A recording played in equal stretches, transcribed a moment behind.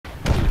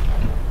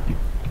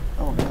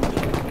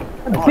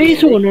The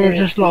base owner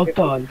just logged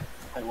on.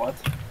 Wait, what?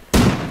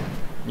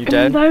 You Come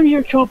dead? down here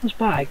and chop his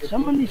bags.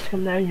 Someone needs to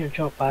come down here and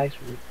chop bags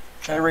for me.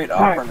 Should I rate up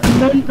Pat, or no? come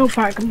down, no,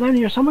 Pat, come down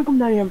here. Someone come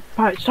down here.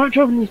 Pat, start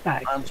chopping these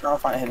bags. I'm trying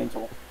to find a hitting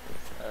tool.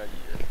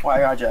 Why,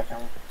 I got a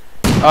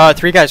jackhammer.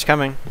 3 guys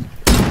coming.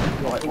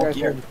 What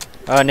gear?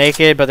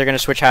 Naked, but they're gonna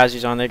switch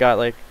hazzies on. They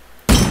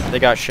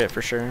got shit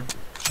for sure.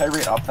 Should I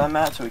rate up then,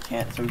 Matt, so we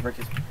break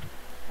his...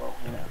 Whoa,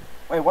 you know.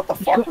 Wait, what the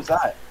fuck was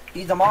that?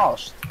 He's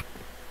demolished.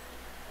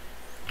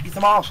 He's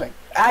demolishing.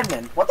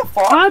 Admin, what the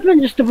fuck?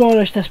 Admin just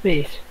demolished this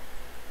base.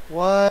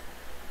 What?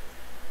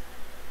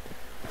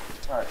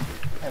 Sorry.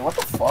 Hey, what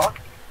the fuck?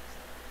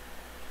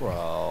 Bro,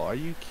 are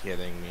you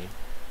kidding me?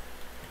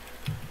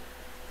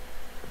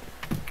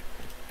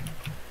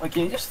 Wait,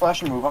 can you just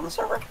flash and move on the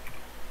server?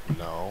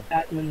 No.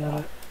 Admin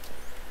did it.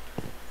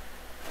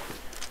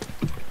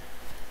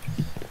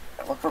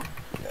 I look for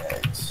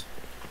bags.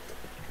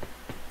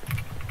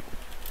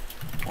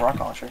 Rock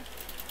launcher.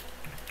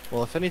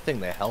 Well, if anything,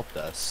 they helped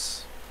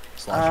us.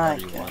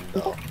 Slash everyone,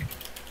 though.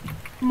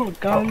 Come on, Oh,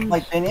 guns.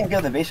 like, they didn't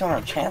give the base owner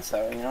a chance,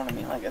 though, you know what I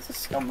mean? Like, it's a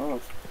scum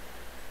move.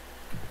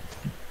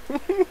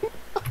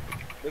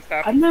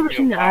 I've never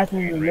seen the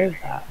admin remove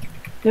that.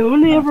 They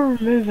only ever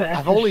remove it if I've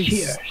it's only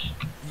cheaters.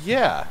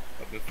 Yeah.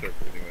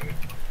 Anyway.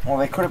 Well,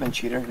 they could have been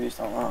cheaters, we just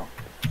don't know.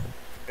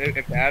 If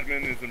the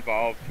admin is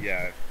involved,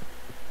 yeah,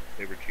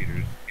 they were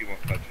cheaters. You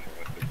won't touch it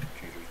unless they're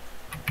cheaters.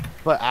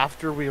 But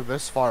after we were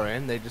this far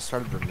in, they just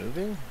started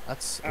removing?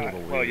 That's a little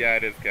weird. Well, yeah,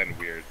 it is kind of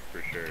weird,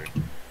 for sure.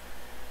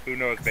 Who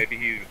knows, maybe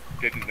he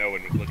didn't know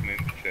and was looking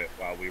into shit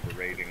while we were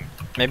raiding.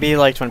 Maybe he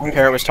liked when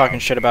Parrot was talking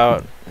shit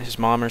about his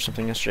mom or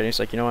something yesterday. He's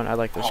like, you know what? I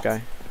like this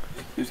guy.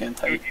 He was getting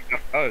tight. Dude, he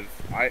does.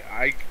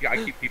 I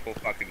keep people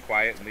fucking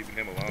quiet and leaving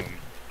him alone.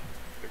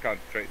 They're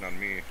concentrating on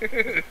me.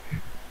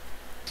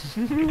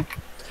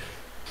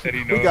 And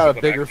he knows We got a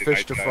I'm bigger actually fish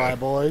nice to guy. fry,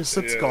 boys.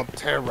 It's Yeah. called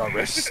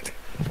terrorist.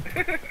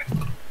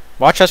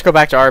 Watch us go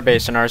back to our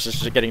base, and ours is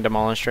just getting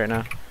demolished right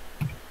now.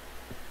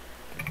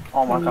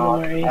 Oh my god.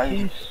 More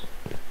AKs.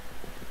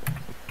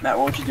 Matt,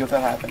 what would you do if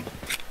that happened?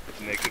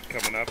 Naked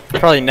coming up.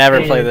 Probably never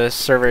Yeah. play this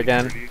server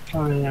again.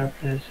 Oh, yeah,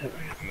 there's it.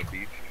 On the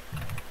beach.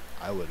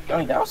 I wouldn't. I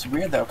mean, that was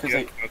weird, though, because Yeah,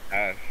 they... no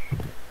Ash.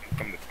 He's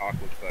coming to talk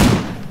with us.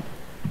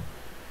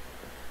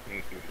 Let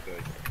me see what he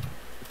says.